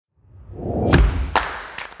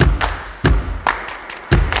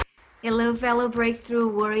Hello, fellow Breakthrough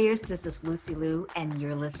Warriors. This is Lucy Liu, and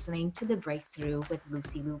you're listening to the Breakthrough with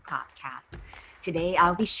Lucy Liu podcast. Today,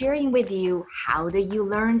 I'll be sharing with you how do you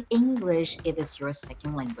learn English if it's your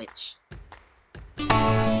second language.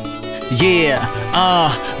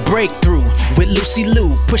 Breakthrough with Lucy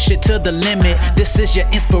Liu. Push it to the limit. This is your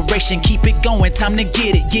inspiration. Keep it going. Time to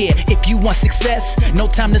get it. Yeah, if you want success, no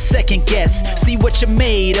time to second guess. See what you're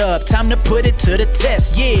made of. Time to put it to the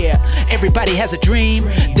test. Yeah, everybody has a dream.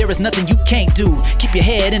 There is nothing you can't do. Keep your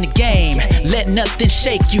head in the game. Let nothing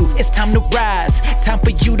shake you. It's time to rise. Time for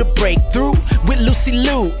you to break through with Lucy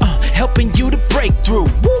Liu. Helping you to break through.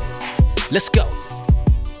 Woo. Let's go.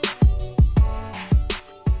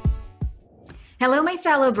 Hello, my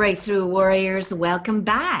fellow Breakthrough Warriors. Welcome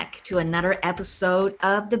back to another episode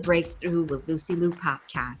of the Breakthrough with Lucy Liu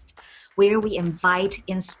podcast, where we invite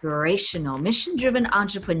inspirational, mission-driven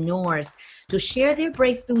entrepreneurs to share their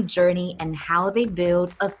breakthrough journey and how they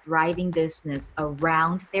build a thriving business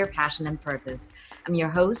around their passion and purpose. I'm your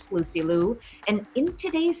host, Lucy Liu, and in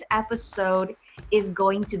today's episode is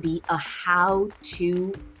going to be a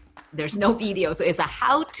how-to. There's no video, so it's a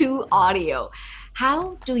how-to audio.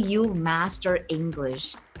 How do you master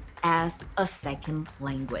English as a second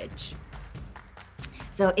language?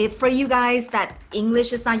 So if for you guys that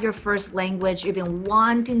English is not your first language, you've been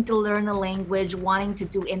wanting to learn a language, wanting to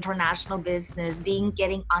do international business,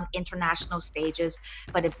 getting on international stages,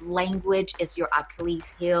 but if language is your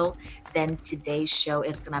Achilles heel, then today's show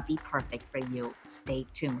is gonna be perfect for you. Stay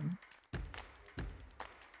tuned.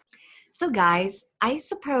 So guys, I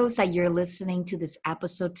suppose that you're listening to this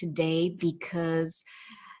episode today because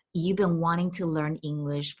you've been wanting to learn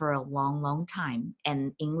English for a long, long time,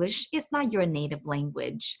 and English is not your native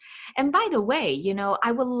language. And by the way,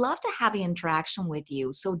 I would love to have an interaction with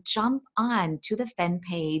you. So jump on to the fan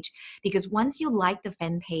page, because once you like the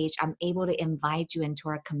fan page, I'm able to invite you into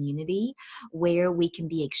our community where we can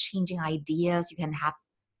be exchanging ideas. You can have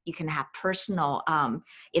personal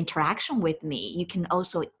interaction with me. You can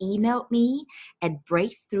also email me at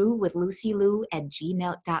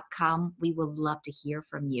breakthroughwithlucyliu@gmail.com. We would love to hear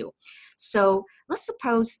from you. So let's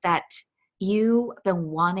suppose that you've been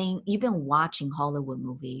watching Hollywood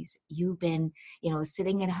movies. You've been,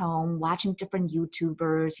 sitting at home watching different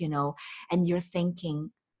YouTubers, and you're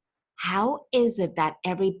thinking, how is it that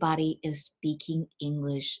everybody is speaking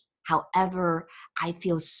English? However, I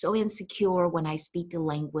feel so insecure when I speak the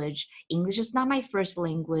language. English is not my first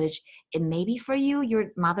language. It may be for you,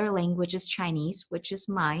 your mother language is Chinese, which is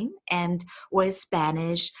mine, or is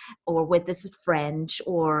Spanish, or with this is French,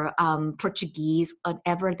 or Portuguese,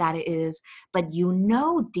 whatever that is. But you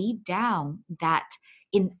know deep down that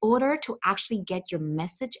in order to actually get your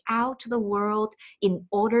message out to the world, in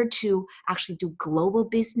order to actually do global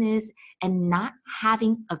business and not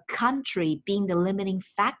having a country being the limiting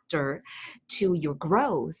factor to your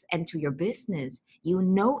growth and to your business,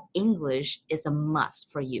 English is a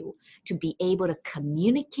must for you to be able to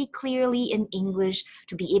communicate clearly in English,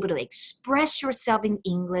 to be able to express yourself in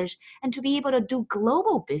English, and to be able to do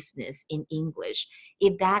global business in English.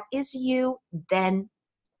 If that is you, then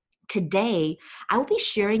today, I will be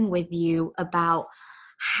sharing with you about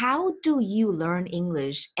how do you learn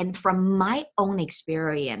English? And from my own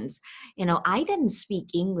experience, I didn't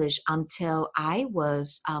speak English until I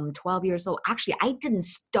was 12 years old. Actually, I didn't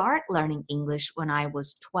start learning English when I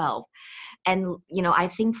was 12. And, I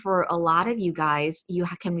think for a lot of you guys, you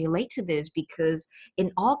can relate to this because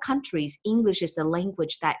in all countries, English is the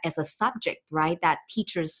language that as a subject, right, that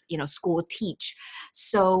teachers, school teach.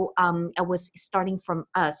 So I was starting from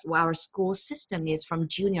us. Well, our school system is from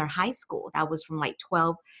junior high school. That was from like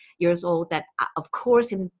 12 years old. That, of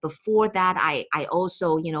course, and before that, I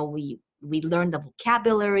also, we learned the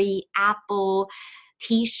vocabulary, apple,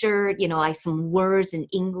 T-shirt, like some words in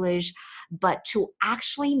English, but to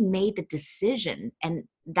actually make the decision, and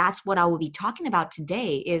that's what I will be talking about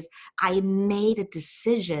today, is I made a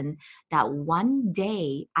decision that one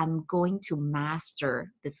day I'm going to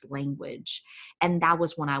master this language. And that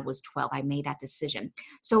was when I was 12. I made that decision.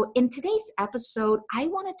 So in today's episode, I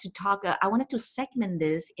wanted to segment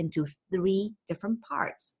this into 3 different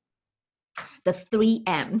parts. The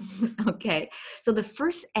 3M. Okay. So the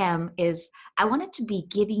first M is I wanted to be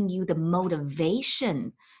giving you the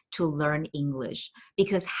motivation to learn English,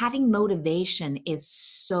 because having motivation is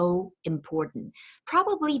so important.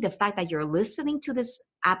 Probably the fact that you're listening to this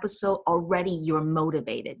episode already, you're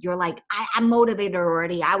motivated. You're like, I'm motivated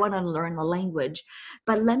already. I want to learn the language.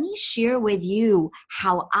 But let me share with you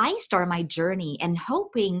how I started my journey, and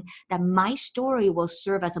hoping that my story will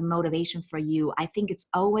serve as a motivation for you. I think it's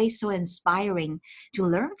always so inspiring to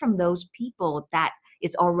learn from those people that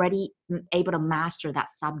is already able to master that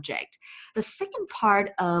subject. The second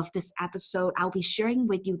part of this episode, I'll be sharing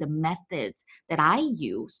with you the methods that I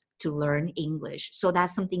use to learn English. So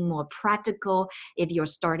that's something more practical if you're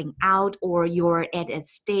starting out or you're at a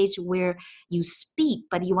stage where you speak,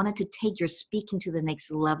 but you wanted to take your speaking to the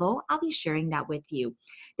next level. I'll be sharing that with you.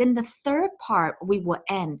 Then the third part we will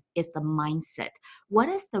end is the mindset. What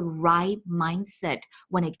is the right mindset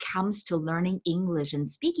when it comes to learning English and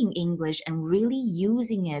speaking English and really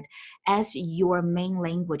using it as your main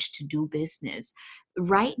language to do business?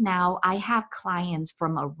 Right now, I have clients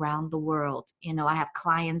from around the world. I have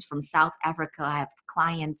clients from South Africa. I have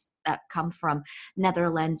clients that come from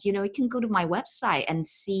Netherlands. You can go to my website and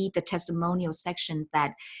see the testimonial section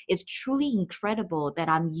that is truly incredible that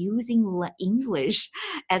I'm using English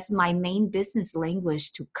as my main business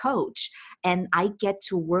language to coach. And I get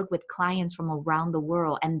to work with clients from around the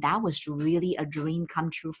world. And that was really a dream come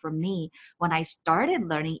true for me. When I started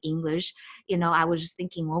learning English, I was just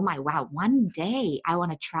thinking, oh my, wow, one day I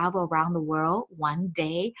want to travel around the world. One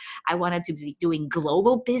day I wanted to be doing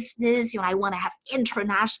global business. I want to have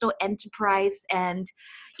international enterprise, and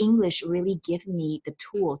English really give me the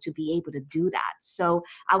tool to be able to do that. So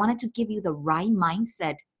I wanted to give you the right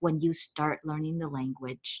mindset when you start learning the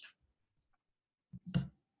language.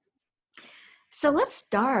 So let's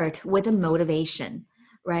start with a motivation.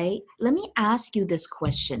 Right? Let me ask you this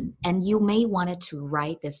question, and you may want to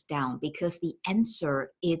write this down because the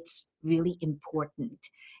answer is really important.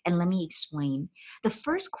 And let me explain. The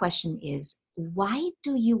first question is, why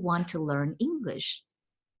do you want to learn English?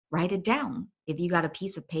 Write it down if you got a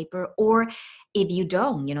piece of paper, or if you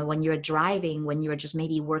don't, when you're driving, when you're just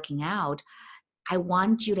maybe working out, I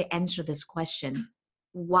want you to answer this question.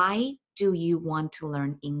 Why do you want to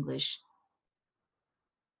learn English?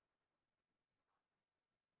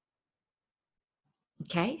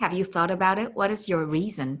 Okay, have you thought about it? What is your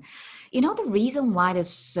reason? The reason why it is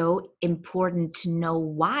so important to know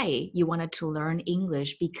why you wanted to learn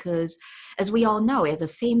English, because as we all know, it's the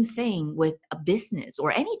same thing with a business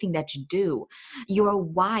or anything that you do. Your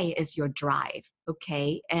why is your drive,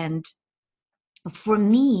 okay? And for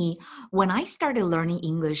me, when I started learning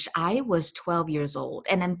English, I was 12 years old.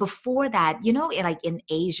 And then before that, like in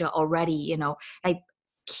Asia already, like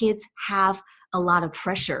kids have a lot of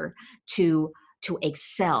pressure to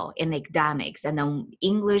excel in academics. And then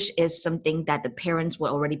English is something that the parents will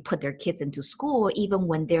already put their kids into school even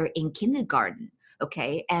when they're in kindergarten.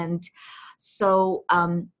 Okay. And so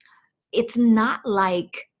it's not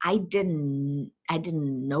like I didn't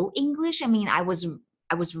know English. I mean, I was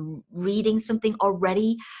reading something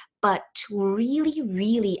already, but to really,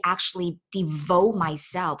 really actually devote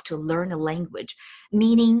myself to learn a language,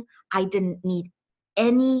 meaning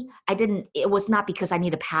it was not because I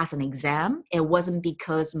need to pass an exam. It wasn't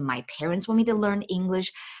because my parents want me to learn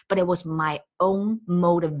English, but it was my own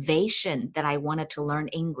motivation that I wanted to learn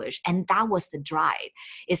English. And that was the drive.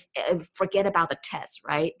 Forget about the test,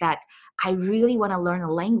 right? That I really want to learn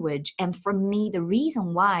a language. And for me, the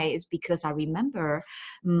reason why is because I remember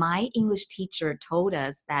my English teacher told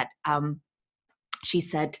us that she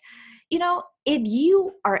said, if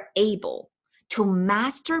you are able to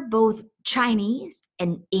master both Chinese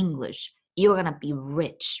and English, you're going to be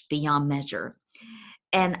rich beyond measure.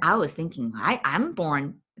 And I was thinking, I'm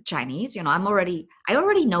born Chinese, I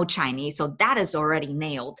already know Chinese, so that is already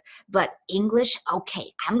nailed. But English,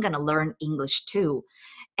 okay, I'm going to learn English too.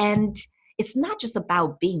 And it's not just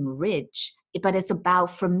about being rich, but it's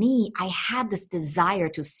about, for me, I had this desire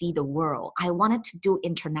to see the world. I wanted to do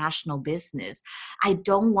international business. I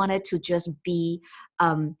don't want it to just be,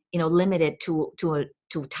 limited to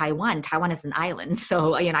Taiwan. Taiwan is an island.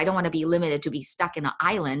 So, I don't want to be limited to be stuck in an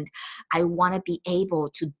island. I want to be able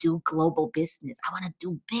to do global business. I want to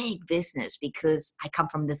do big business because I come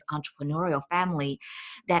from this entrepreneurial family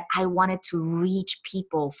that I wanted to reach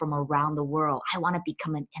people from around the world. I want to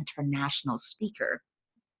become an international speaker.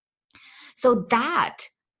 So that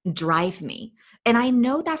drive me. And I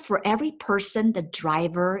know that for every person, the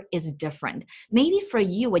driver is different. Maybe for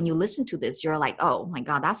you, when you listen to this, you're like, oh my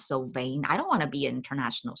God, that's so vain. I don't want to be an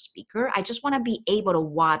international speaker. I just want to be able to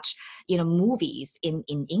watch, movies in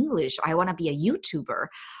English. I want to be a YouTuber.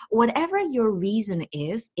 Whatever your reason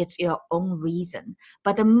is, it's your own reason.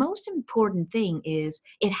 But the most important thing is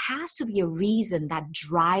it has to be a reason that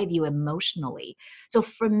drive you emotionally. So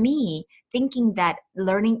for me, thinking that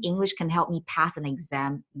learning English can help me pass an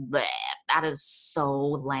exam, bleh, that is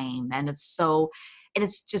so lame. And it's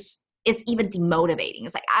even demotivating.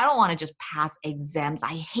 It's like, I don't want to just pass exams.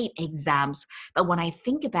 I hate exams. But when I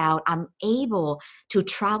think about I'm able to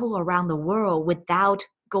travel around the world without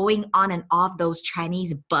going on and off those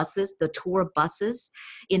Chinese buses, the tour buses,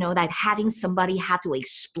 that having somebody have to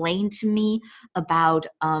explain to me about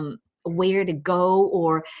where to go,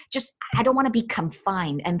 or just I don't want to be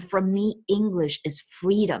confined. And for me, English is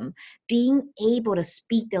freedom. Being able to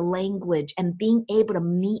speak the language and being able to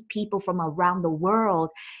meet people from around the world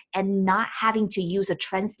and not having to use a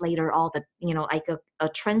translator all the, like a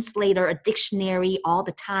translator, a dictionary all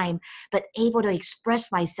the time, but able to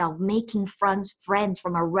express myself, making friends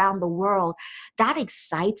from around the world, that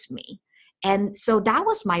excites me. And so that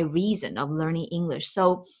was my reason of learning English.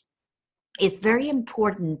 So it's very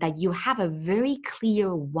important that you have a very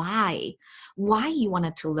clear why you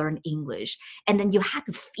wanted to learn English. And then you have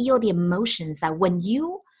to feel the emotions that when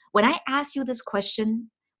I ask you this question,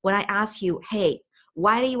 when I ask you, hey,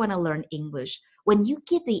 why do you want to learn English? When you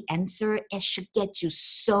give the answer, it should get you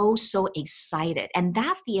so, so excited. And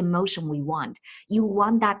that's the emotion we want. You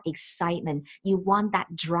want that excitement. You want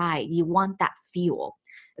that drive. You want that fuel.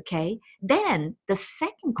 Okay. Then the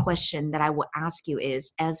second question that I will ask you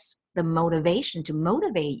is, as the motivation to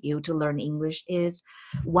motivate you to learn English, is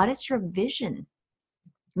what is your vision?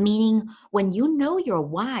 Meaning, when you know your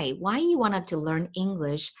why you wanted to learn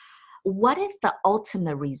English, what is the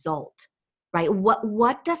ultimate result, right?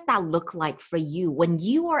 What does that look like for you when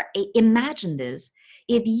you are, imagine this,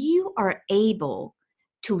 if you are able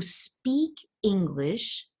to speak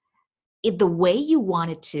English the way you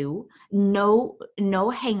wanted to, no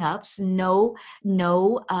hang-ups, no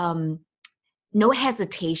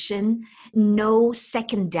hesitation, no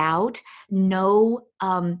second doubt, no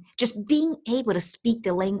just being able to speak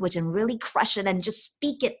the language and really crush it and just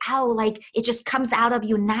speak it out like it just comes out of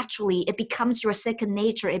you naturally. It becomes your second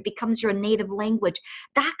nature. It becomes your native language.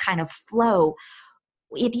 That kind of flow.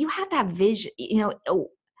 If you have that vision,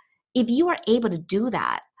 if you are able to do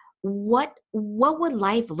that, what would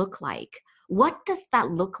life look like? What does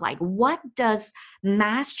that look like? What does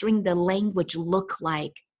mastering the language look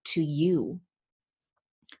like to you?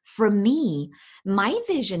 For me, my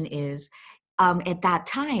vision is, at that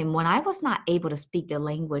time when I was not able to speak the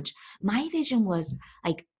language, my vision was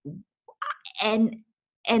like, and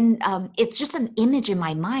it's just an image in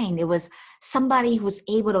my mind. It was somebody who was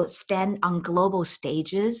able to stand on global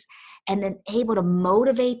stages and then able to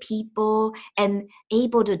motivate people and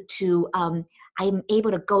able to I'm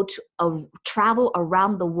able to go to travel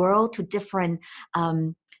around the world to different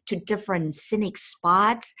scenic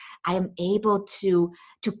spots. I am able to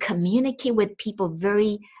communicate with people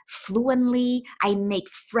very fluently. I make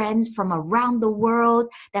friends from around the world,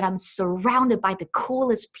 that I'm surrounded by the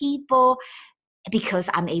coolest people because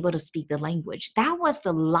I'm able to speak the language. That was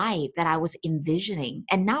the life that I was envisioning,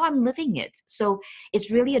 and now I'm living it. So it's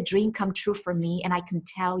really a dream come true for me, and I can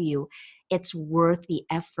tell you it's worth the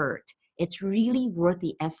effort. It's really worth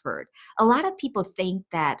the effort. A lot of people think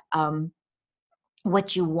that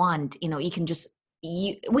what you want, you can just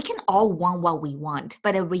we can all want what we want,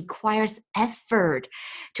 but it requires effort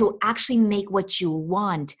to actually make what you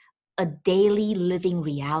want a daily living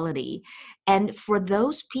reality. And for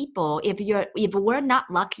those people, if we're not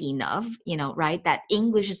lucky enough, right, that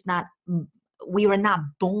English is not, we were not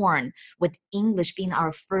born with English being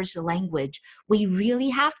our first language, we really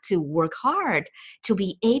have to work hard to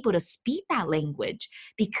be able to speak that language.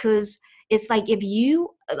 Because it's like, if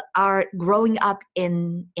you are growing up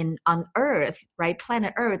on Earth, right,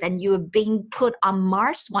 planet Earth, and you're being put on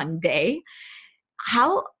Mars one day,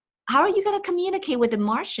 how are you going to communicate with the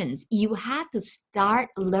Martians? You have to start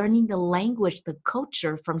learning the language, the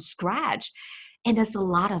culture from scratch. And there's a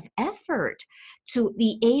lot of effort to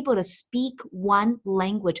be able to speak one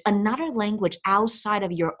language, another language outside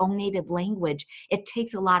of your own native language. It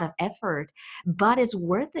takes a lot of effort, but it's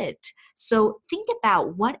worth it. So think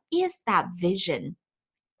about, what is that vision?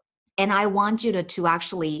 And I want you to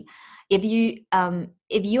actually, if you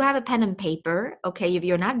have a pen and paper, okay, if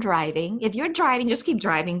you're not driving, if you're driving, just keep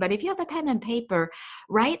driving. But if you have a pen and paper,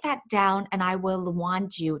 write that down, and I will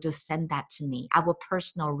want you to send that to me. I will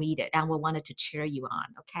personally read it and will want it to cheer you on,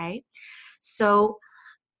 okay? So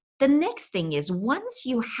the next thing is, once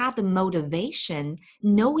you have the motivation,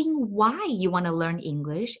 knowing why you want to learn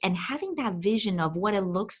English and having that vision of what it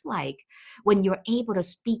looks like when you're able to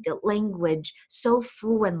speak the language so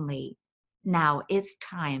fluently, now it's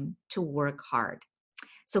time to work hard.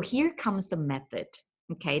 So here comes the method.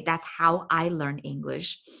 Okay, that's how I learned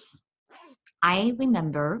English. I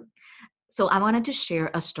remember, so I wanted to share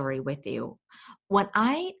a story with you.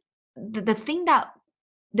 The thing that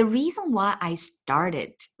the reason why I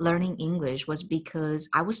started learning English was because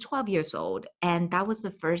I was 12 years old, and that was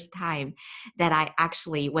the first time that I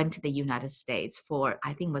actually went to the United States for,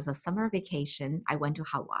 I think it was a summer vacation. I went to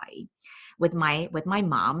Hawaii with my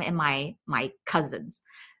mom and my cousins.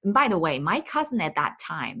 And by the way, my cousin at that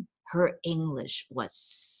time, her English was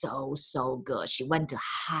so good. She went to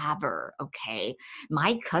Harvard, okay?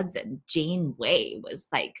 My cousin, Jane Wei, was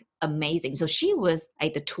like amazing. So she was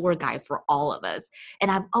like the tour guide for all of us. And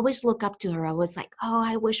I've always looked up to her. I was like, oh,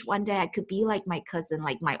 I wish one day I could be like my cousin,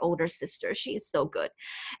 like my older sister. She is so good.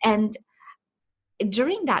 And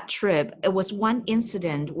during that trip, it was one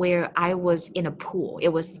incident where I was in a pool. It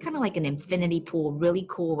was kind of like an infinity pool, really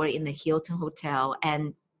cool. We're in the Hilton Hotel.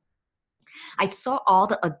 And I saw all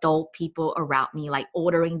the adult people around me, like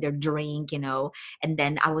ordering their drink, and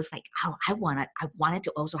then I was like, oh, I wanted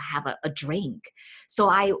to also have a drink. So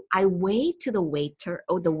I waved to the waiter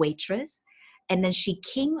or the waitress, and then she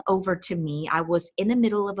came over to me. I was in the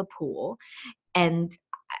middle of a pool, and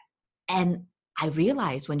and I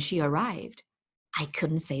realized when she arrived, I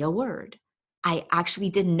couldn't say a word. I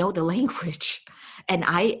actually didn't know the language. And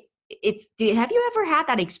have you ever had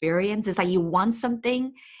that experience? It's like you want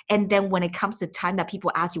something, and then when it comes to time that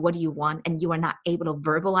people ask you, what do you want? And you are not able to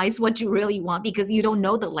verbalize what you really want because you don't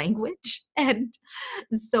know the language. And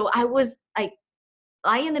so I was like,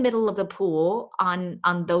 lying in the middle of the pool on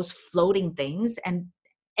those floating things, and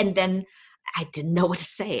then I didn't know what to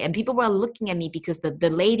say, and people were looking at me because the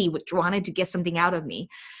lady wanted to get something out of me.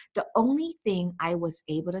 The only thing I was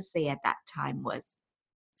able to say at that time was,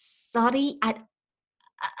 sorry,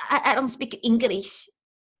 I don't speak English.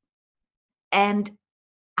 And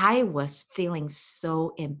I was feeling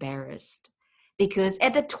so embarrassed because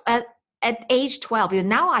at age 12,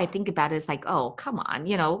 now I think about it, it's like, oh, come on,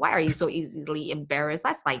 why are you so easily embarrassed?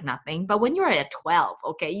 That's like nothing. But when you're at 12,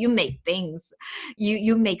 okay, you make things,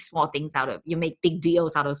 you make small things you make big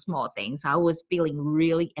deals out of small things. I was feeling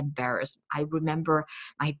really embarrassed. I remember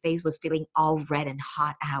my face was feeling all red and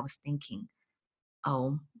hot. And I was thinking,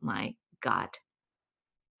 oh my God,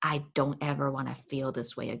 I don't ever want to feel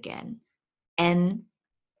this way again. And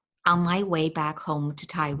on my way back home to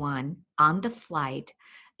Taiwan, on the flight,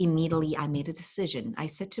 immediately I made a decision. I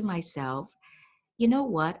said to myself, you know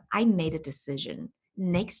what? I made a decision.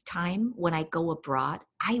 Next time when I go abroad,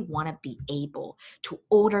 I want to be able to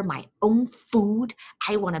order my own food.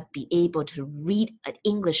 I want to be able to read an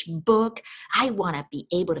English book. I want to be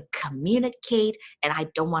able to communicate, and I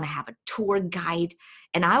don't want to have a tour guide.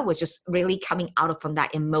 And I was just really coming from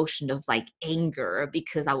that emotion of like anger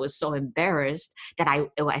because I was so embarrassed that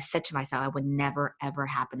I said to myself, I would never, ever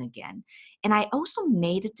happen again. And I also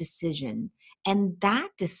made a decision, and that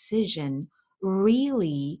decision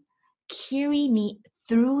really carry me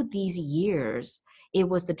through these years.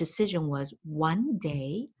 The decision was, one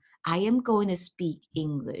day I am going to speak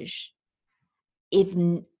English, if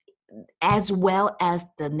as well as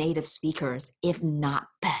the native speakers, if not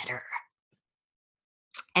better.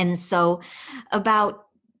 And so about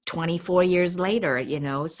 24 years later,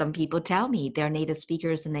 some people tell me they're native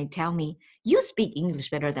speakers, and they tell me, you speak English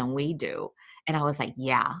better than we do. And I was like,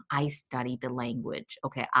 yeah, I studied the language.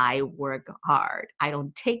 Okay, I work hard. I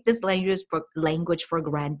don't take this language for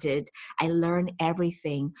granted. I learn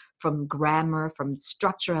everything from grammar, from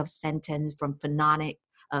structure of sentence, from phonics,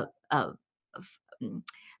 uh, uh,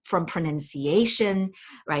 from pronunciation,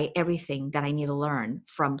 right? Everything that I need to learn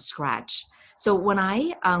from scratch. So when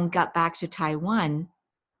I got back to Taiwan,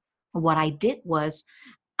 what I did was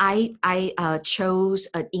I chose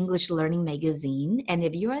an English learning magazine. And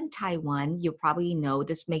if you're in Taiwan, you probably know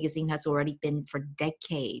this magazine has already been for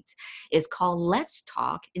decades. It's called Let's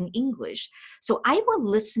Talk in English. So I will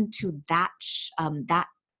listen to that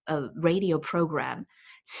radio program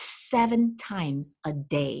 7 times a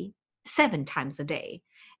day, 7 times a day.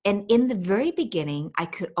 And in the very beginning, I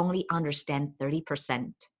could only understand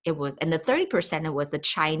 30%. And the 30% it was the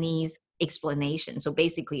Chinese explanation. So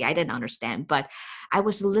basically I didn't understand, but I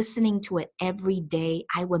was listening to it every day.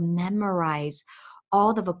 I would memorize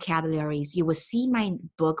all the vocabularies. You would see my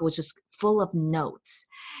book was just full of notes.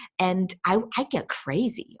 And I get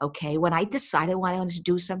crazy, okay? When I decided when I wanted to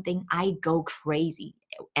do something, I go crazy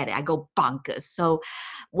and I go bonkers. So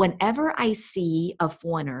whenever I see a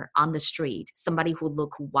foreigner on the street, somebody who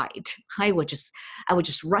look white, I would just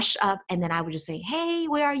rush up, and then I would just say, hey,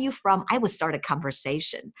 where are you from? I would start a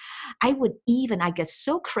conversation. I get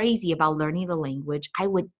so crazy about learning the language, I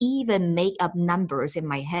would even make up numbers in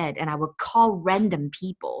my head, and I would call random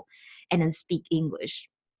people and then speak English.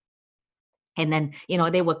 And then,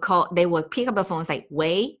 they would pick up the phone and say,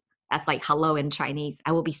 wait, that's like hello in Chinese.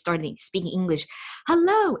 I will be starting speaking English.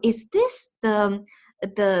 Hello, is this the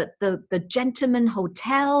the gentleman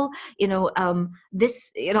hotel,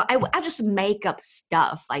 this, I just make up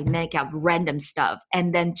stuff, I make up random stuff,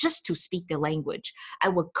 and then just to speak the language, I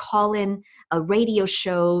would call in radio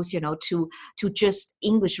shows, to just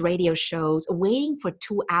English radio shows, waiting for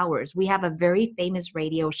 2 hours. We have a very famous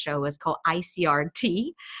radio show. It's called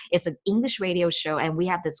ICRT. It's an English radio show, and we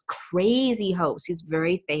have this crazy host. He's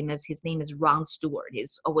very famous. His name is Ron Stewart.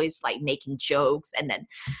 He's always like making jokes, and then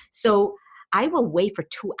so I will wait for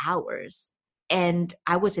 2 hours. And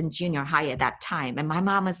I was in junior high at that time. And my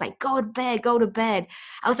mom was like, go to bed, go to bed.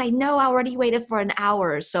 I was like, no, I already waited for an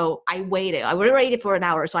hour. So I waited. I already waited for an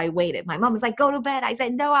hour. So I waited. My mom was like, go to bed. I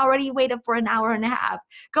said, no, I already waited for an hour and a half.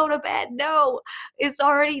 Go to bed. No, it's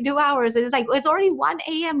already 2 hours. And it's like, it's already 1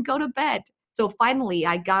 a.m. Go to bed. So finally,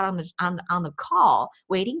 I got on the call,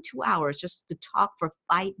 waiting 2 hours just to talk for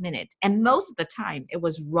 5 minutes. And most of the time, it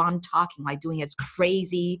was Ron talking, like doing his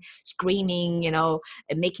crazy screaming, and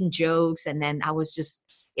making jokes. And then I was just,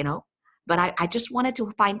 but I just wanted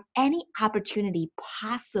to find any opportunity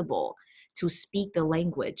possible to speak the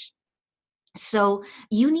language. So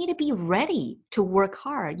you need to be ready to work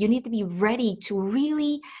hard. You need to be ready to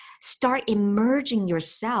really start immersing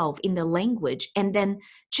yourself in the language. And then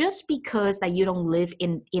just because that you don't live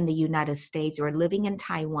in the United States or living in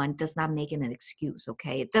Taiwan does not make it an excuse,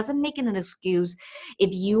 okay? It doesn't make it an excuse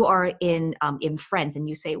if you are in France and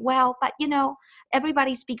you say, well, but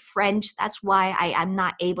everybody speak French. That's why I'm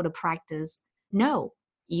not able to practice. No.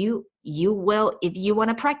 You will, if you want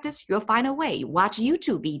to practice, you'll find a way. Watch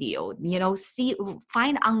YouTube video,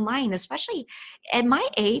 find online, especially at my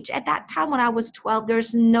age, at that time when I was 12,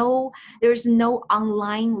 there's no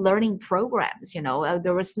online learning programs,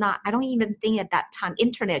 there was not, I don't even think at that time,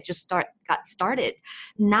 internet just got started.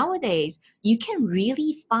 Nowadays, you can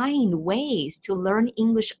really find ways to learn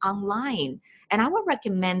English online. And I would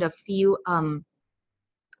recommend a few,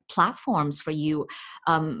 platforms for you.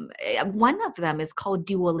 One of them is called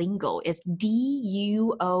Duolingo. It's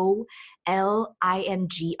Duolingo,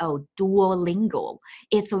 Duolingo.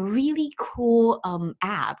 It's a really cool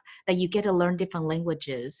app that you get to learn different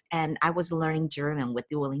languages. And I was learning German with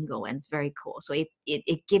Duolingo, and it's very cool. So it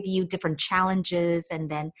gives you different challenges, and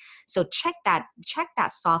then so check that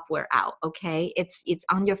software out. Okay, it's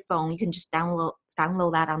on your phone. You can just download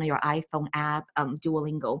that on your iPhone app,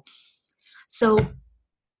 Duolingo. So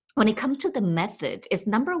when it comes to the method, it's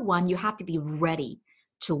number one, you have to be ready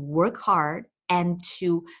to work hard and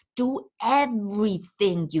to do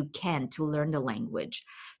everything you can to learn the language.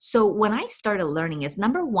 So when I started learning, is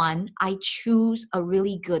number one, I choose a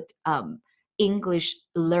really good English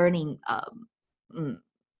learning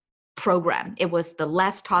program. It was the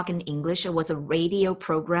Let's Talk in English. It was a radio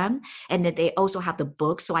program, and then they also have the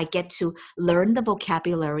book, so I get to learn the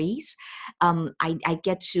vocabularies. I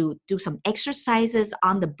get to do some exercises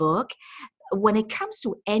on the book. When it comes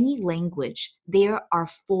to any language, there are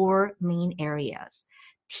 4 main areas: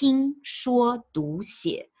 听说读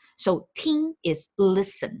写. So 听 is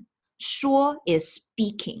listen, 说 is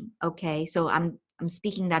speaking. Okay, so I'm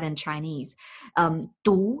speaking that in Chinese.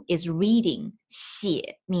 读 is reading.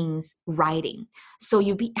 写 means writing. So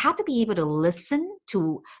you have to be able to listen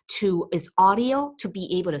to is audio, to be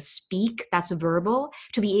able to speak, that's verbal,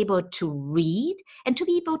 to be able to read, and to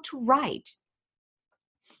be able to write.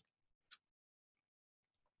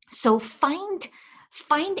 So find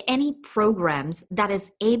any programs that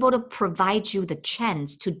is able to provide you the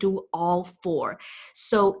chance to do all 4.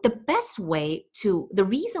 So the best way the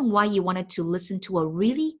reason why you wanted to listen to a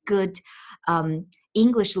really good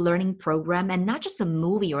English learning program, and not just a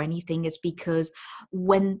movie or anything, is because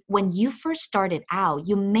when you first started out,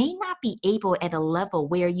 you may not be able at a level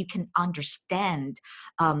where you can understand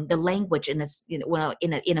the language in a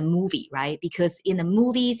movie, right? Because in the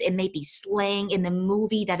movies it may be slang, in the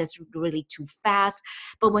movie that is really too fast.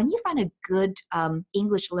 But when you find a good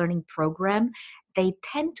English learning program, they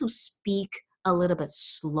tend to speak a little bit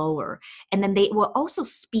slower, and then they will also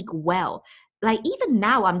speak well. Like even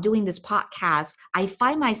now I'm doing this podcast, I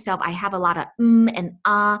find myself, I have a lot of and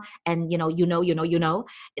and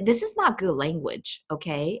this is not good language,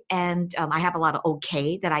 okay? And I have a lot of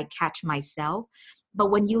okay that I catch myself.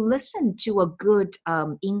 But when you listen to a good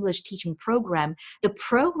English teaching program, the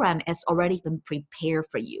program has already been prepared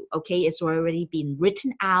for you, okay? It's already been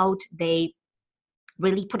written out. They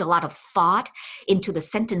really put a lot of thought into the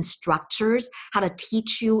sentence structures, how to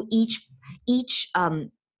teach you each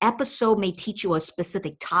episode may teach you a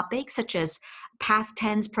specific topic, such as past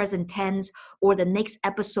tense, present tense, or the next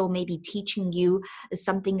episode may be teaching you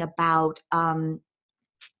something about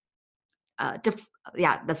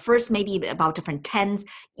the first maybe about different tense.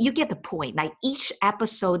 You get the point. Like each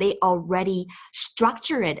episode, they already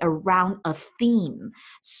structure it around a theme.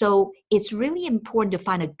 So it's really important to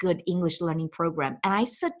find a good English learning program. And I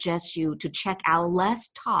suggest you to check out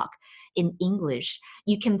Let's Talk in English.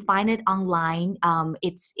 You can find it online.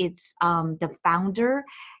 It's the founder.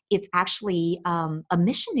 It's actually a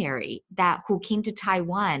missionary who came to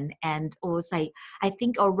Taiwan and was like, I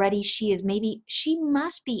think already she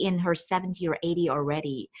must be in her 70 or 80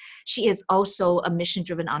 already. She is also a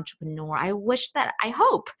mission-driven entrepreneur. I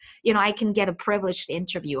hope, I can get a privilege to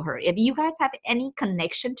interview her. If you guys have any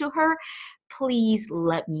connection to her, please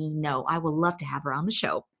let me know. I would love to have her on the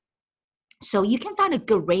show. So you can find a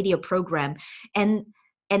good radio program and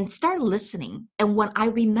start listening. And when I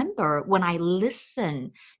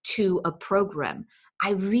listen to a program,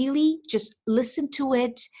 I really just listen to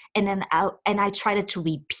it and then I try to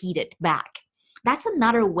repeat it back. That's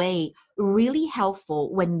another way really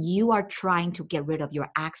helpful when you are trying to get rid of your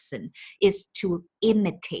accent is to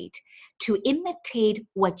imitate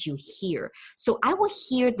what you hear. So I will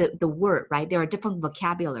hear the word, right? There are different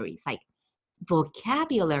vocabularies like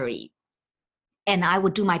vocabulary, and I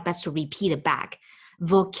would do my best to repeat it back.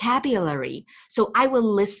 Vocabulary. So I will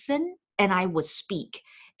listen and I will speak.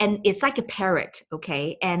 And it's like a parrot,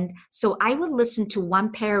 okay? And so I will listen to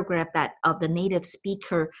one paragraph of the native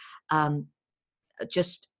speaker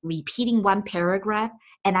just repeating one paragraph,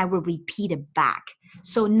 and I will repeat it back.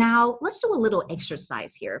 So now let's do a little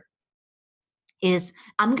exercise here.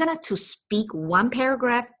 I'm going to speak one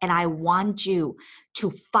paragraph and I want you to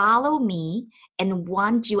follow me and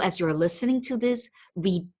want you, as you're listening to this,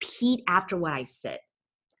 repeat after what I said.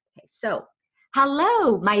 Okay, so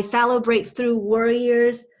hello, my fellow Breakthrough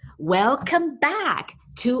Warriors. Welcome back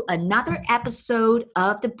to another episode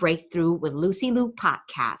of the Breakthrough with Lucy Liu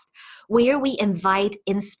podcast, where we invite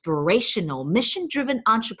inspirational, mission-driven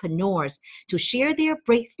entrepreneurs to share their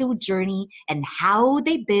breakthrough journey and how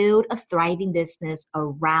they build a thriving business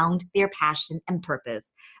around their passion and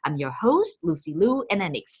purpose. I'm your host, Lucy Liu, and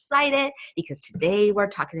I'm excited because today we're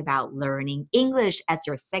talking about learning English as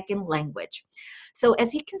your second language. So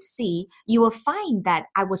as you can see, you will find that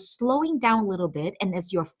I was slowing down a little bit, and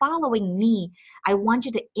as you're following me, I want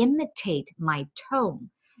you to imitate my tone.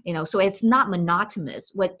 So it's not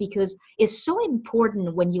monotonous, because it's so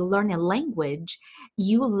important when you learn a language,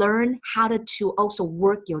 you learn how to also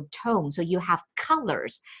work your tone. So you have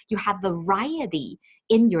colors, you have variety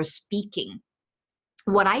in your speaking.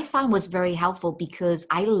 What I found was very helpful because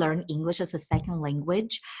I learned English as a second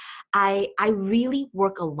language. I really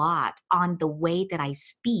work a lot on the way that I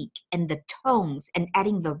speak and the tones and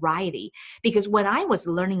adding variety. Because when I was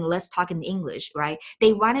learning Let's Talk in English, right,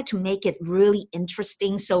 they wanted to make it really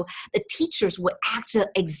interesting. So the teachers would actually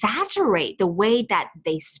exaggerate the way that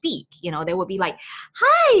they speak. They would be like,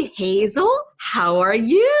 "Hi, Hazel, how are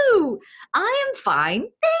you? I am fine,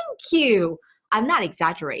 thank you." I'm not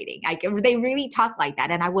exaggerating. They really talk like that.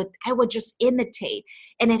 And I would just imitate.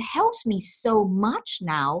 And it helps me so much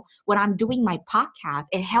now when I'm doing my podcast.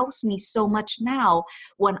 It helps me so much now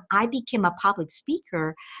when I became a public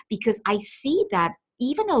speaker, because I see that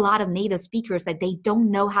even a lot of native speakers, that they don't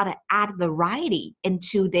know how to add variety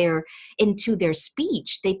into their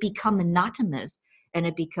speech. They become monotonous. And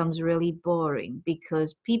it becomes really boring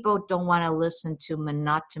because people don't want to listen to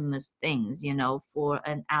monotonous things, for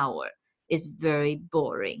an hour. Is very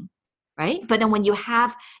boring, right? But then when you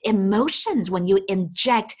have emotions, when you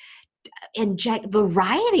inject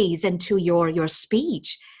varieties into your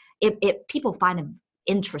speech, people find it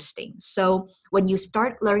interesting. So when you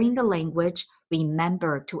start learning the language,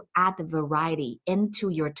 remember to add the variety into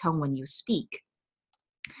your tone when you speak.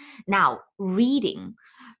 Now, reading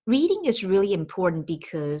is really important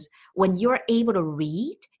because when you're able to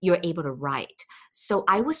read, you're able to write. So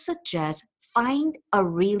I would suggest find a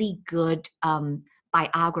really good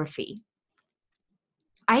biography.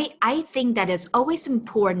 I think that it's always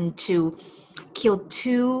important to kill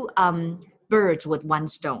two birds with one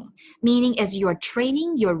stone. Meaning, as you're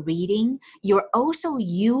training your reading, you're also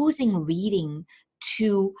using reading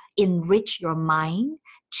to enrich your mind,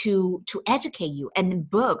 to educate you. And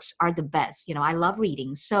books are the best. I love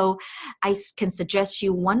reading. So I can suggest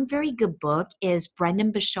you one very good book is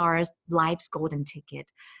Brendon Burchard's Life's Golden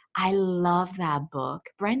Ticket. I love that book.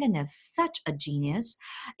 Brendon is such a genius.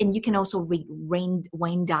 And you can also read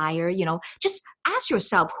Wayne Dyer. Just ask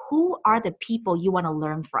yourself, who are the people you want to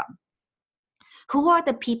learn from? Who are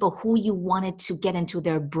the people who you wanted to get into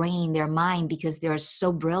their brain, their mind, because they're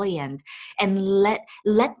so brilliant? And let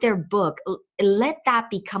their book, let that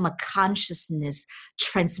become a consciousness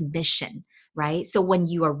transmission, right? So when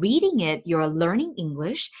you are reading it, you're learning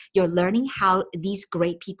English, you're learning how these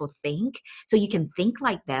great people think, so you can think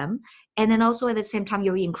like them. And then also at the same time,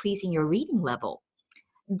 you're increasing your reading level.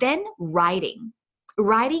 Then writing.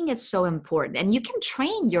 Writing is so important. And you can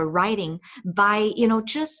train your writing by,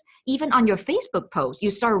 just even on your Facebook post, you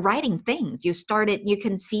start writing things. You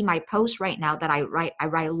can see my post right now that I write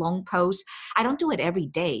a long post. I don't do it every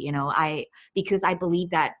day, because I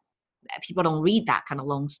believe that people don't read that kind of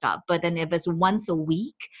long stuff. But then if it's once a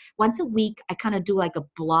week, I kind of do like a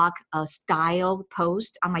blog style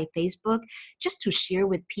post on my Facebook just to share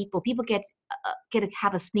with people. People get to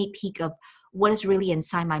have a sneak peek of what is really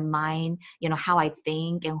inside my mind, how I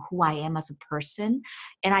think and who I am as a person.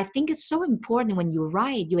 And I think it's so important when you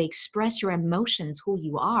write, you express your emotions, who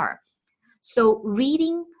you are. So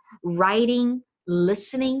reading, writing,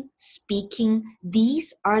 listening, speaking,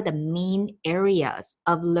 these are the main areas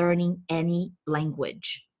of learning any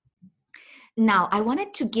language. Now, I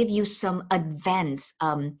wanted to give you some advanced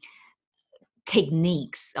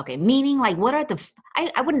techniques, okay? Meaning like what are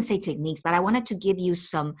I wouldn't say techniques, but I wanted to give you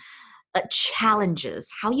some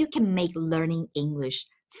challenges, how you can make learning English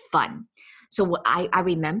fun. So I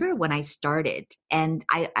remember when I started, and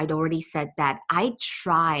I'd already said that I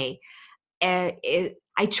try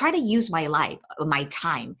to use my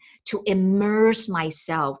time to immerse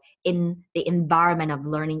myself in the environment of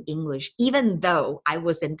learning English, even though I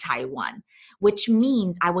was in Taiwan, which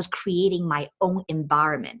means I was creating my own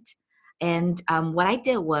environment. And what I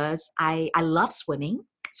did was I love swimming.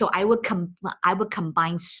 So I would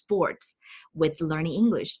combine sports with learning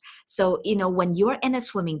English. So, when you're in a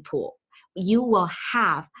swimming pool, you will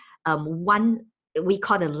have one, we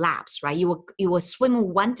call it laps, right? You will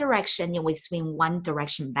swim one direction, you will swim one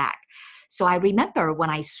direction back. So I remember when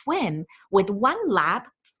I swim with one lap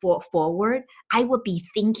forward, I would be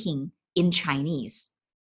thinking in Chinese.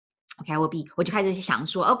 Okay, 我就开始想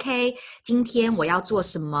说 OK 今天我要做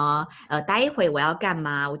什么待会我要干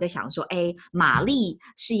嘛我在想说玛丽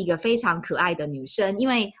是一个非常可爱的女生因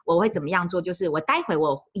为我会怎么样做就是我待会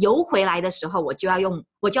我游回来的时候我就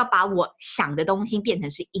要把我想的东西变成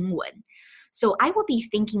是英文 So I will be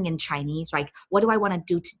thinking in Chinese, like, what do I want to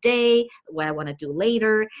do today? What I want to do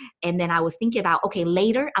later? And then I was thinking about, okay,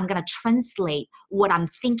 later I'm going to translate what I'm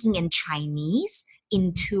thinking in Chinese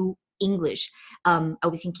into English. I'll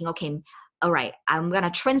be thinking, okay, all right, I'm going to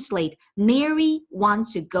translate. Mary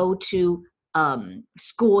wants to go to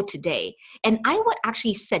school today. And I would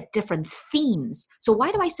actually set different themes. So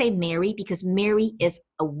why do I say Mary? Because Mary is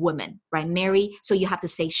a woman, right? Mary, so you have to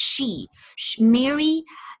say she.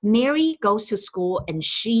 Mary goes to school and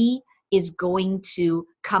she is going to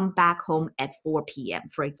come back home at 4 p.m.,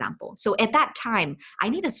 for example. So at that time, I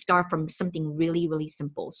need to start from something really, really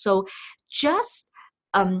simple. So just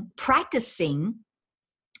practicing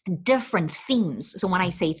different themes. So when I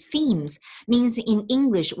say themes, means in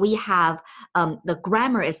English, we have the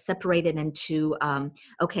grammar is separated into,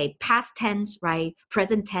 past tense, right?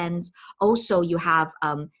 Present tense. Also, you have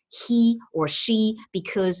he or she,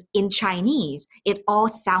 because in Chinese, it all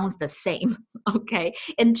sounds the same, okay?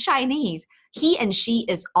 In Chinese, he and she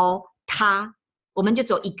is all 他，我们就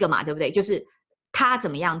只有一个嘛，对不对？就是他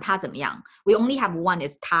怎么样，他怎么样。We only have one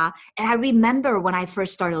is 他。And I remember when I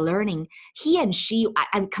first started learning, he and she,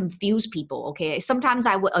 I confuse people, okay? Sometimes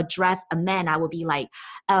I would address a man, I would be like,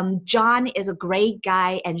 John is a great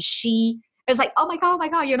guy, and she is like, oh my God,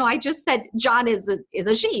 I just said John is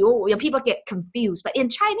a she. People get confused. But in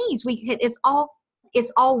Chinese,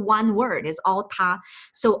 it's all one word. It's all 他.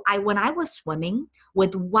 So when I was swimming,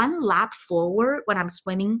 with one lap forward, when I'm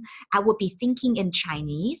swimming, I would be thinking in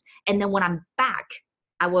Chinese. And then when I'm back,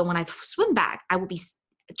 when I swim back, I would be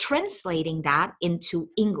translating that into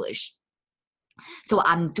English. So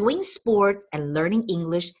I'm doing sports and learning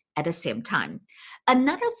English at the same time.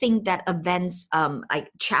 Another thing that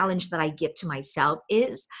challenge that I give to myself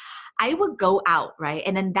is I would go out, right?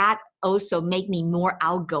 And then that also make me more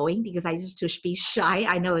outgoing because I used to be shy.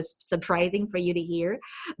 I know it's surprising for you to hear,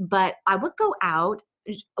 but I would go out.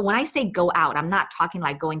 When I say go out, I'm not talking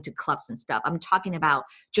like going to clubs and stuff. I'm talking about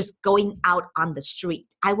just going out on the street.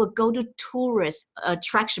 I would go to tourist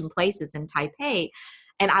attraction places in Taipei,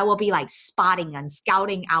 and I will be like spotting and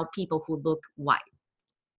scouting out people who look white.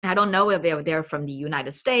 I don't know if they're from the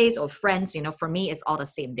United States or friends. For me, it's all the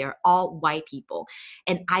same. They're all white people.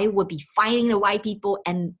 And I would be finding the white people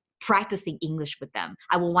and practicing English with them.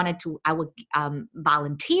 I would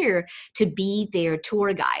volunteer to be their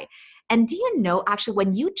tour guide. And do you know, actually,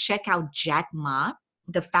 when you check out Jack Ma,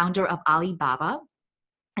 the founder of Alibaba,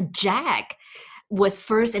 Jack was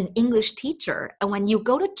first an English teacher. And when you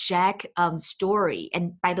go to Jack's story,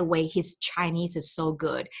 and by the way, his Chinese is so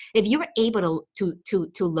good. If you're able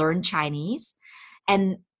to learn Chinese,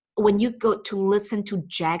 and when you go to listen to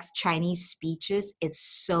Jack's Chinese speeches, it's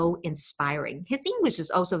so inspiring. His English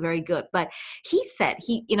is also very good, but he said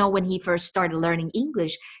when he first started learning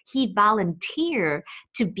English, he volunteered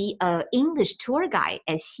to be an English tour guide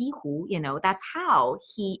at Xihu. That's how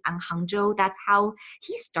on Hangzhou, that's how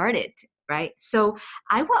he started, right? So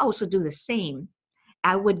I will also do the same.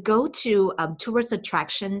 I would go to tourist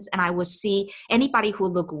attractions, and I would see anybody who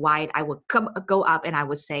looked white. I would go up and I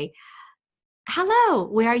would say, hello,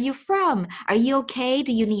 where are you from? Are you okay?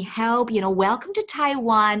 Do you need help? Welcome to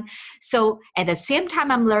Taiwan. So at the same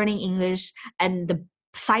time, I'm learning English, and the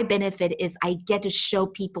side benefit is I get to show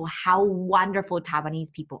people how wonderful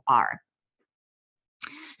Taiwanese people are.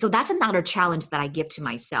 So that's another challenge that I give to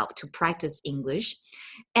myself, to practice English.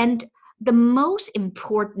 And the most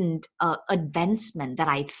important advancement that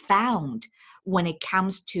I found when it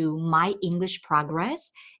comes to my English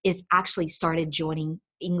progress is actually started joining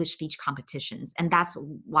English speech competitions. And that's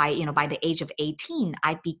why, by the age of 18,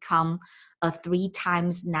 I become a 3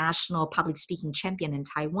 times national public speaking champion in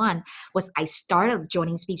Taiwan. Was I started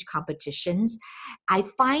joining speech competitions. I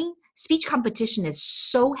find speech competition is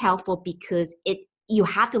so helpful because you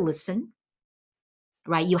have to listen,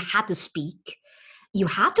 right? You have to speak. You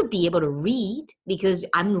have to be able to read, because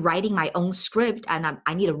I'm writing my own script and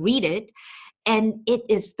I need to read it. And it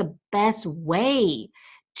is the best way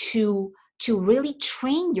to really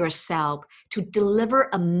train yourself to deliver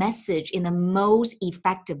a message in the most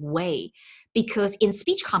effective way. Because in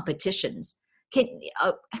speech competitions,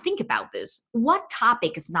 think about this. What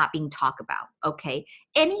topic is not being talked about? Okay.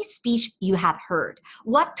 Any speech you have heard,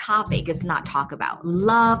 what topic is not talked about?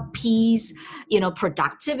 Love, peace,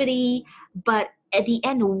 productivity. But at the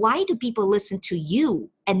end, why do people listen to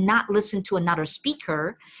you and not listen to another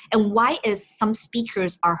speaker? And why is some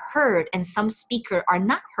speakers are heard and some speakers are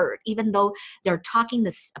not heard, even though they're talking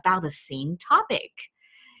about the same topic?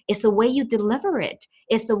 It's the way you deliver it.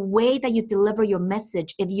 It's the way that you deliver your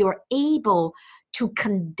message. If you're able to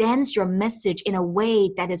condense your message in a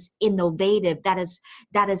way that is innovative, that is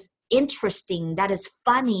interesting, that is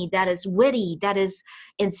funny, that is witty, that is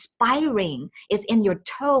inspiring, it's in your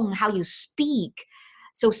tone, how you speak.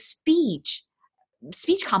 So speech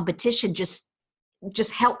competition just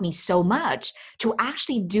helped me so much to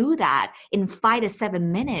actually do that in 5 to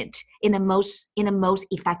 7 minutes in the most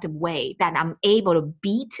effective way, that I'm able to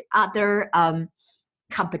beat other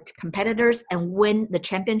competitors and win the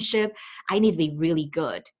championship. I need to be really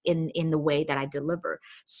good in the way that I deliver.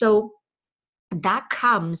 So that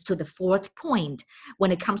comes to the 4th point. When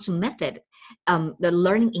it comes to method, the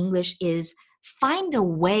learning English is find a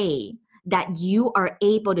way that you are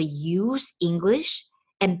able to use English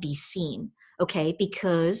and be seen. Okay,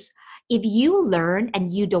 because if you learn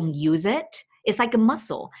and you don't use it, it's like a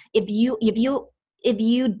muscle. If you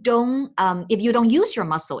don't use your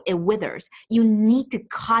muscle, it withers. You need to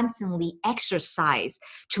constantly exercise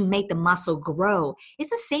to make the muscle grow.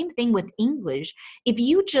 It's the same thing with English. If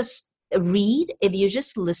you just read, if you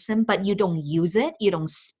just listen, but you don't use it, you don't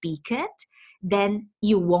speak it, then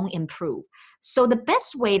you won't improve. So the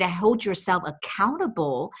best way to hold yourself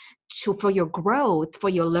accountable for your growth, for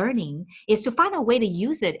your learning, is to find a way to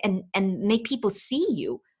use it and make people see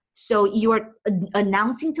you. So you're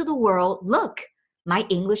announcing to the world, look, my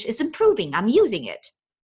English is improving. I'm using it.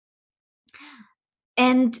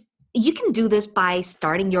 And you can do this by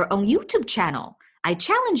starting your own YouTube channel. I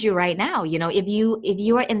challenge you right now, if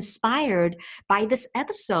you are inspired by this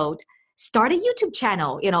episode, start a YouTube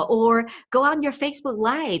channel, or go on your Facebook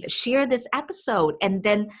Live, share this episode, and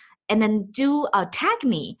then do tag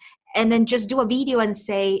me, and then just do a video and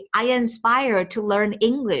say, I am inspired to learn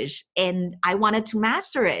English and I wanted to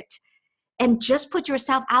master it. And just put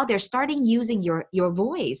yourself out there, starting using your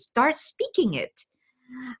voice, start speaking it.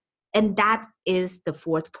 And that is the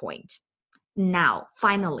 4th point. Now,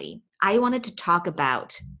 finally, I wanted to talk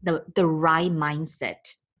about the right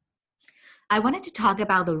mindset. I wanted to talk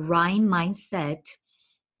about the right mindset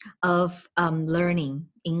of learning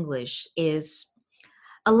English. Is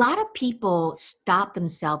a lot of people stop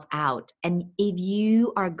themselves out. And if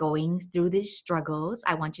you are going through these struggles,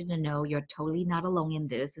 I want you to know you're totally not alone in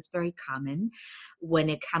this. It's very common when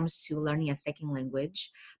it comes to learning a second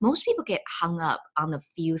language. Most people get hung up on a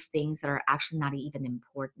few things that are actually not even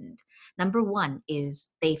important. Number 1 is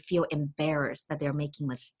they feel embarrassed that they're making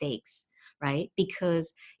mistakes, right?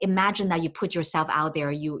 Because imagine that you put yourself out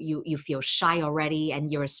there, you feel shy already,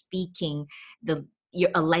 and you're speaking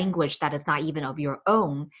a language that is not even of your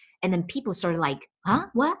own. And then people sort of like, huh?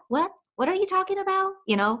 What? What are you talking about?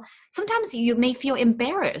 Sometimes you may feel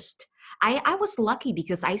embarrassed. I was lucky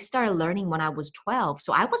because I started learning when I was 12.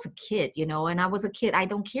 So I was a kid, and I was a kid. I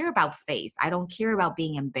don't care about face. I don't care about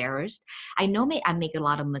being embarrassed. I know I make a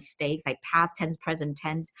lot of mistakes, like past tense, present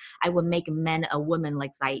tense. I would make a man, a woman,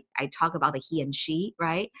 like I talk about the he and she,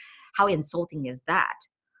 right? How insulting is that?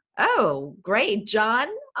 Oh, great, John.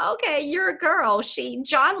 Okay, you're a girl.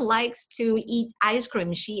 John likes to eat ice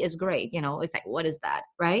cream. She is great. It's like, what is that,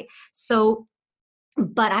 right? So,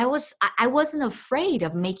 but I wasn't afraid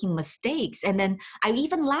of making mistakes, and then I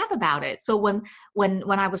even laugh about it. So when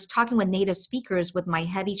I was talking with native speakers with my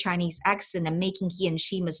heavy Chinese accent and making he and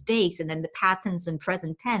she mistakes, and then the past tense and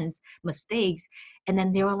present tense mistakes, and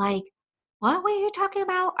then they were like, what are you talking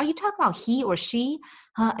about? Are you talking about he or she?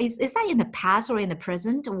 Is that in the past or in the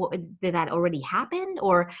present? Did that already happen?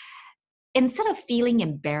 Or instead of feeling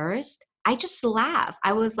embarrassed, I just laugh.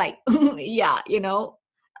 I was like, yeah,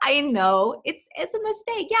 I know it's a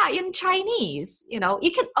mistake. Yeah, in Chinese, you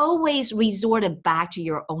can always resort it back to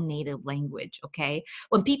your own native language. Okay,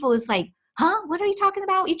 when people is like, huh, what are you talking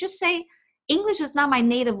about? You just say, English is not my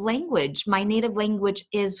native language. My native language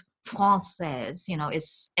is Français,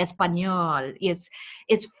 is Espanol, is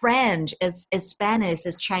French, is Spanish,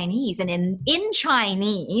 is Chinese, and in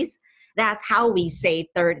Chinese, that's how we say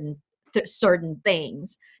certain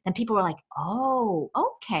things. And people are like, oh,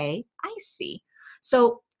 okay, I see.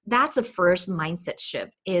 So that's the first mindset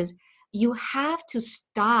shift is you have to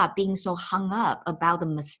stop being so hung up about the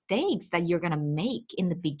mistakes that you're going to make in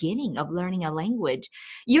the beginning of learning a language.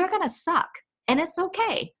 You're going to suck, and it's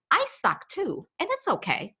okay. I suck too, and it's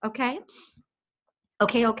okay. Okay.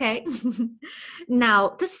 Okay.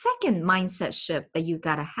 Now, the second mindset shift that you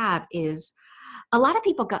got to have is a lot of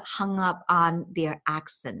people got hung up on their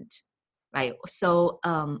accent, right? So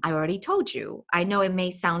I already told you. I know it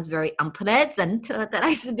may sound very unpleasant that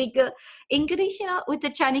I speak English, with the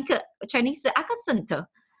Chinese accent.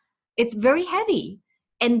 It's very heavy.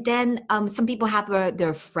 And then some people have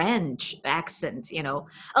their French accent.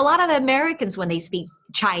 A lot of Americans, when they speak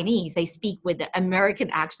Chinese, they speak with the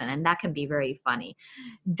American accent, and that can be very funny.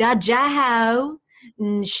 大家好,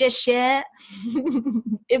 谢谢.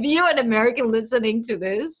 If you're an American listening to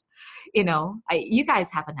this, you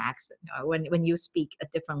guys have an accent when you speak a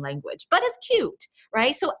different language, but it's cute,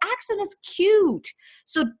 right? So accent is cute.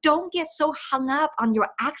 So don't get so hung up on your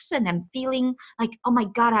accent and feeling like, oh my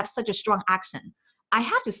God, I have such a strong accent. I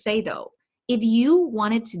have to say though, if you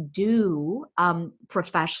wanted to do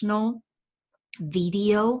professional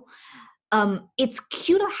video, it's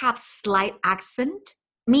cute to have slight accent,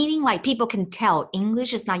 meaning like people can tell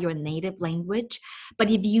English is not your native language. But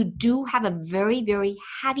if you do have a very, very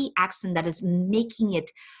heavy accent that is making it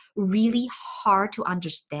really hard to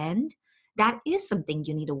understand, that is something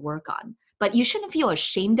you need to work on. But you shouldn't feel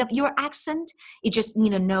ashamed of your accent. You just need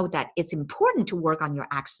to know that it's important to work on your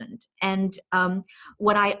accent. And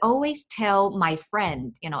what I always tell my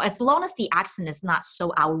friend, as long as the accent is not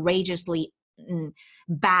so outrageously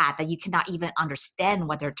bad that you cannot even understand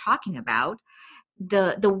what they're talking about,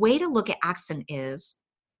 the way to look at accent is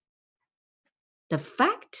the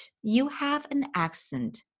fact you have an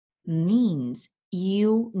accent means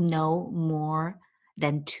you know more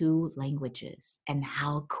than two languages. And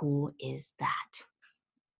how cool is that?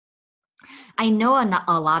 I know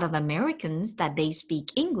a lot of Americans that they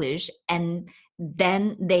speak English and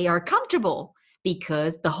then they are comfortable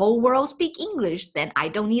because the whole world speak English. Then I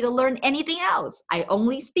don't need to learn anything else. I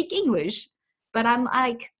only speak English. But I'm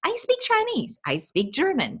like, I speak Chinese, I speak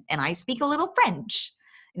German, and I speak a little French.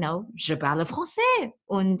 Je parle français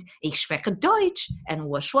und ich spreche Deutsch and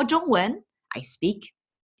我说中文. I speak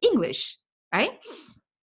English, right?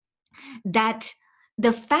 That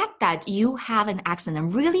the fact that you have an accent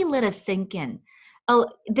and really let it sink in.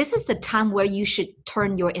 This is the time where you should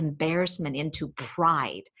turn your embarrassment into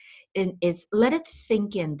pride. Is let it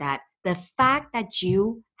sink in that the fact that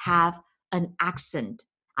you have an accent,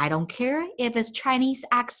 I don't care if it's Chinese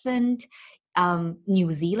accent,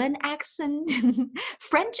 New Zealand accent,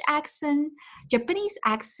 French accent, Japanese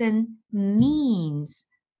accent, means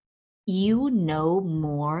you know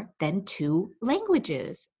more than two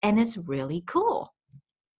languages, and it's really cool.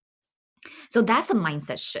 So that's a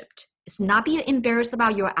mindset shift. It's not be embarrassed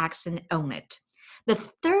about your accent, own it. The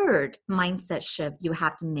third mindset shift you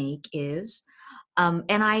have to make is,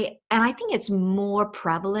 and I think it's more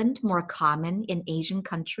prevalent, more common in Asian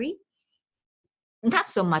country. Not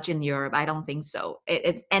so much in Europe, I don't think so.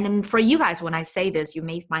 And for you guys, when I say this, you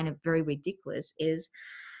may find it very ridiculous. Is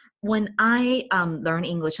when I learn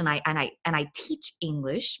English and I teach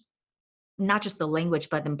English, not just the language,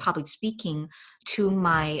 but in public speaking to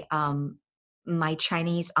my my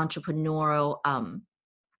Chinese entrepreneurial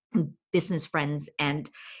business friends, and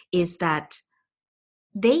is that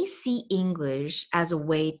they see English as a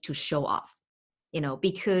way to show off,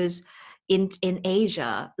 because in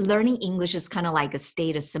Asia, learning English is kind of like a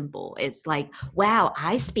status symbol. It's like, wow,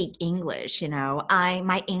 I speak English,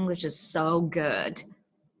 my English is so good.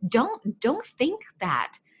 Don't think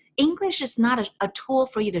that. English is not a tool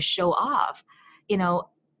for you to show off. You know,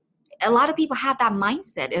 a lot of people have that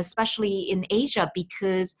mindset, especially in Asia,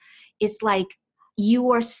 because it's like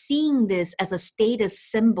you are seeing this as a status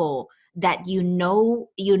symbol that you know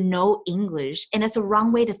English, and it's a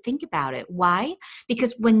wrong way to think about it. Why?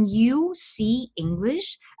 Because when you see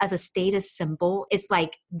English as a status symbol, it's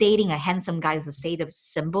like dating a handsome guy as a status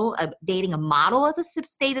symbol, dating a model as a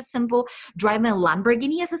status symbol, driving a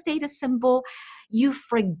Lamborghini as a status symbol. You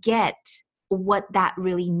forget what that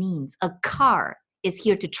really means. A car is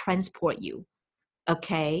here to transport you.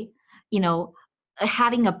 Okay.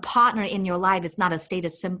 Having a partner in your life is not a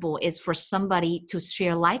status symbol. It's for somebody to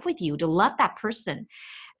share life with you, to love that person.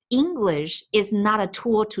 English is not a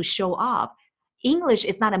tool to show off. English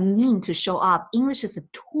is not a mean to show off. English is a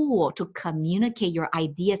tool to communicate your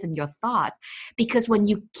ideas and your thoughts. Because when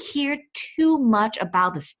you care too much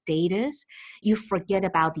about the status, you forget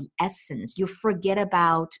about the essence. You forget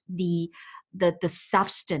about the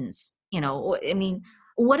substance. I mean,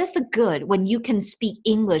 what is the good when you can speak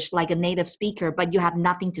English like a native speaker, but you have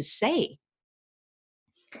nothing to say?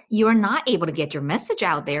 You're not able to get your message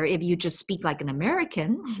out there if you just speak like an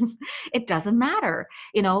American. It doesn't matter.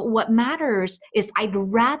 What matters is I'd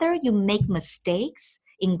rather you make mistakes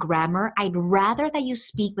in grammar. I'd rather that you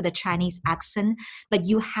speak with a Chinese accent, but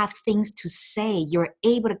you have things to say. You're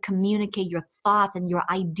able to communicate your thoughts and your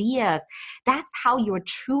ideas. That's how you're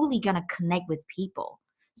truly going to connect with people.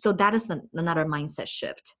 So that is another mindset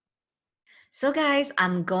shift. So, guys,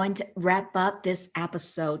 I'm going to wrap up this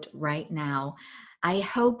episode right now. I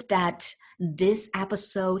hope that this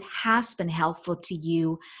episode has been helpful to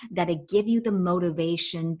you, that it give you the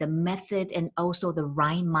motivation, the method, and also the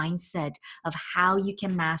right mindset of how you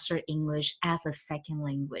can master English as a second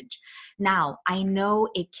language. Now, I know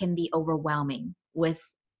it can be overwhelming with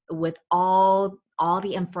all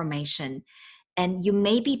the information. And you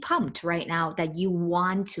may be pumped right now that you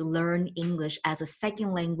want to learn English as a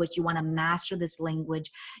second language. You want to master this language.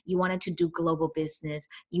 You wanted to do global business.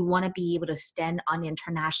 You want to be able to stand on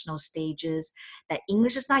international stages. That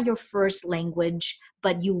English is not your first language,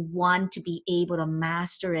 but you want to be able to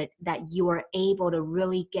master it. That you are able to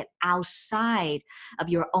really get outside of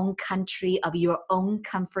your own country, of your own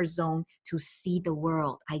comfort zone to see the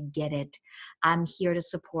world. I get it. I'm here to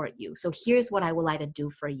support you. So here's what I would like to do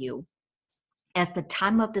for you. As the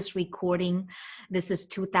time of this recording, this is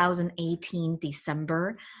 2018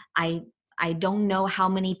 December. I don't know how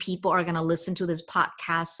many people are going to listen to this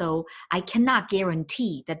podcast, so I cannot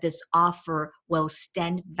guarantee that this offer will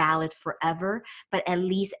stand valid forever. But at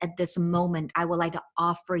least at this moment, I would like to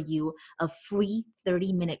offer you a free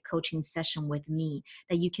 30-minute coaching session with me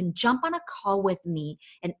that you can jump on a call with me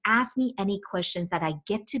and ask me any questions, that I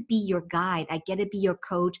get to be your guide. I get to be your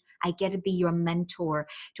coach. I get to be your mentor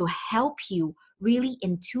to help you really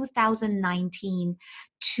in 2019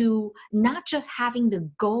 to not just having the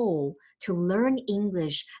goal to learn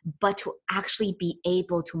English, but to actually be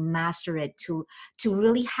able to master it, to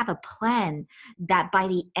really have a plan that by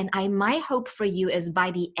the end, my hope for you is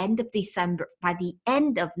by the end of December, by the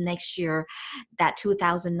end of next year, that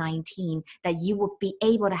 2019, that you will be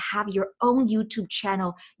able to have your own YouTube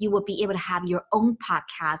channel. You will be able to have your own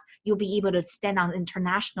podcast. You'll be able to stand on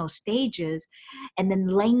international stages. And then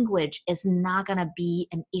language is not going to be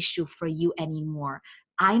an issue for you anymore.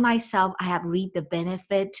 I myself, I have reaped the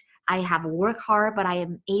benefit. I have worked hard, but I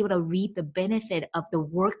am able to reap the benefit of the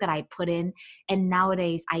work that I put in. And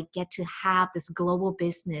nowadays I get to have this global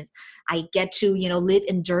business. I get to, live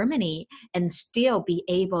in Germany and still be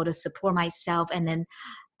able to support myself, and then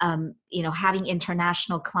having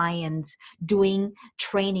international clients, doing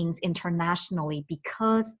trainings internationally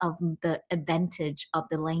because of the advantage of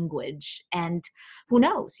the language. And who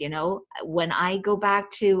knows, when I go back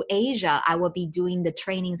to Asia, I will be doing the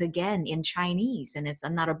trainings again in Chinese, and it's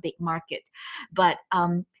another big market. But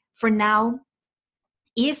for now,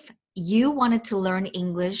 if you wanted to learn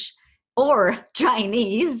English or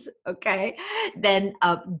Chinese, okay, then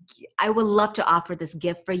I would love to offer this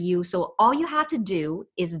gift for you. So all you have to do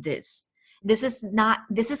is this. This is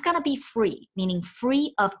going to be free, meaning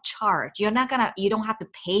free of charge. You don't have to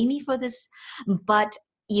pay me for this, but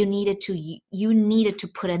you needed to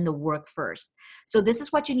put in the work first. So this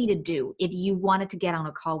is what you need to do if you wanted to get on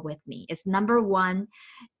a call with me. It's number one,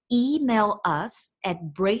 email us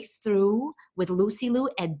at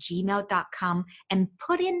breakthroughwithlucylou@gmail.com and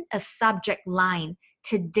put in a subject line,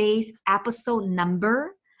 today's episode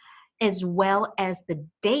number, as well as the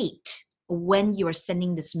date when you are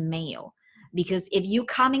sending this mail. Because if you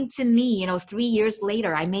coming to me, 3 years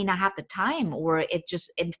later, I may not have the time, or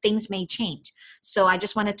things may change. So I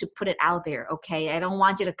just wanted to put it out there, okay? I don't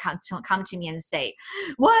want you to come to me and say,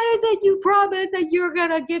 why is it you promised that you're going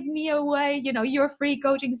to give me away, your free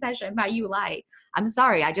coaching session, but you lied? I'm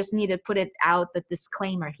sorry. I just need to put it out, the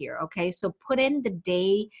disclaimer here, okay? So put in the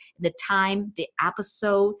day, the time, the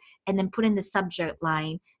episode, and then put in the subject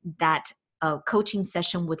line that coaching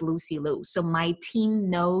session with Lucy Liu. So my team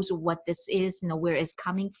knows what this is, where it's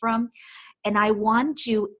coming from. And I want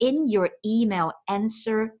you in your email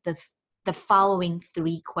answer the following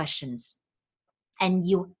 3 questions. And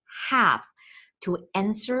you have to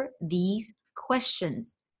answer these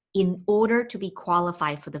questions in order to be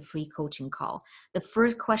qualified for the free coaching call. The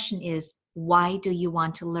first question is, why do you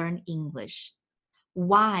want to learn English?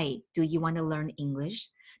 Why do you want to learn English?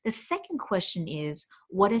 The second question is,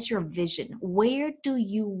 what is your vision? Where do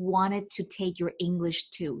you want it to take your English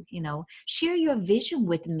to? Share your vision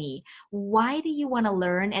with me. Why do you want to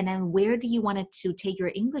learn? And then where do you want it to take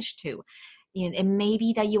your English to? It may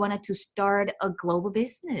be that you wanted to start a global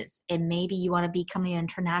business. It may be you want to become an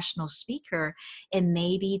international speaker. It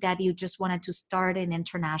may be that you just wanted to start an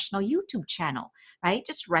international YouTube channel, right?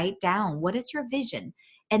 Just write down, what is your vision?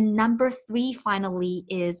 And number 3, finally,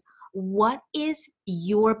 is, what is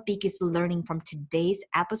your biggest learning from today's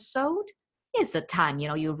episode? It's a time,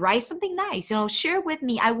 you write something nice, share with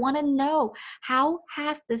me. I want to know, how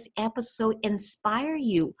has this episode inspired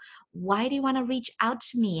you? Why do you want to reach out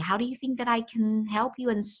to me? How do you think that I can help you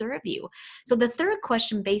and serve you? So the third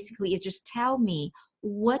question basically is, just tell me,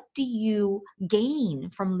 what do you gain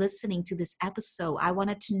from listening to this episode? I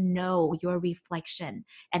wanted to know your reflection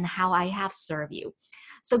and how I have served you.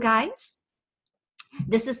 So guys,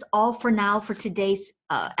 this is all for now for today's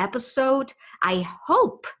episode. I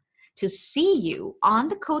hope to see you on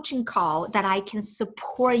the coaching call, that I can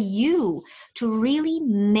support you to really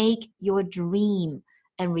make your dream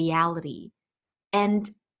a reality. And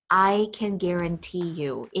I can guarantee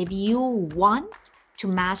you, if you want to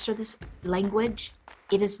master this language,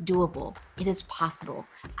 it is doable. It is possible.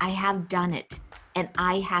 I have done it, and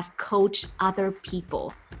I have coached other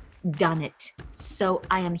people done it. So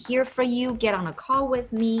I am here for you. Get on a call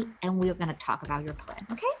with me, and we're going to talk about your plan,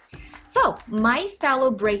 okay? So my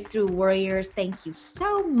fellow breakthrough warriors, thank you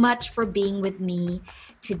so much for being with me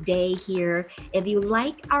today here. If you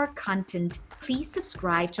like our content, please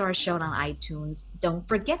subscribe to our show on iTunes. Don't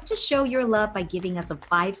forget to show your love by giving us a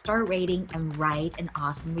 5-star rating and write an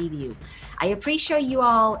awesome review. I appreciate you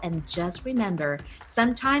all, and just remember,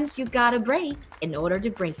 sometimes you gotta break in order to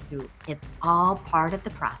break through. It's all part of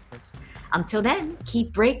the process. Until then,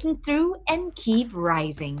 keep breaking through and keep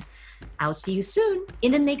rising. I'll see you soon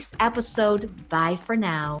in the next episode. Bye for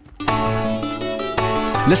now.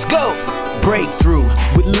 Let's go! Breakthrough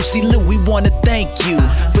with Lucy Liu. We want to thank you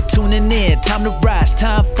for tuning in. Time to rise,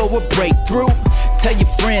 time for a breakthrough. Tell your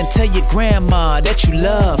friend, tell your grandma that you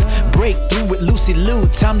love. Breakthrough with Lucy Liu.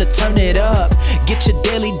 Time to turn it up. Get your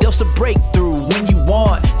daily dose of breakthrough when you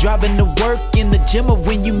want. Driving to work, in the gym, or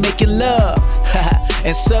when you making love.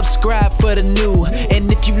 And subscribe for the new.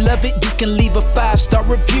 And if you love it, you can leave a 5-star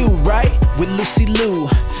review, right? With Lucy Liu,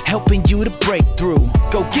 helping you to break through.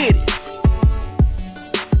 Go get it.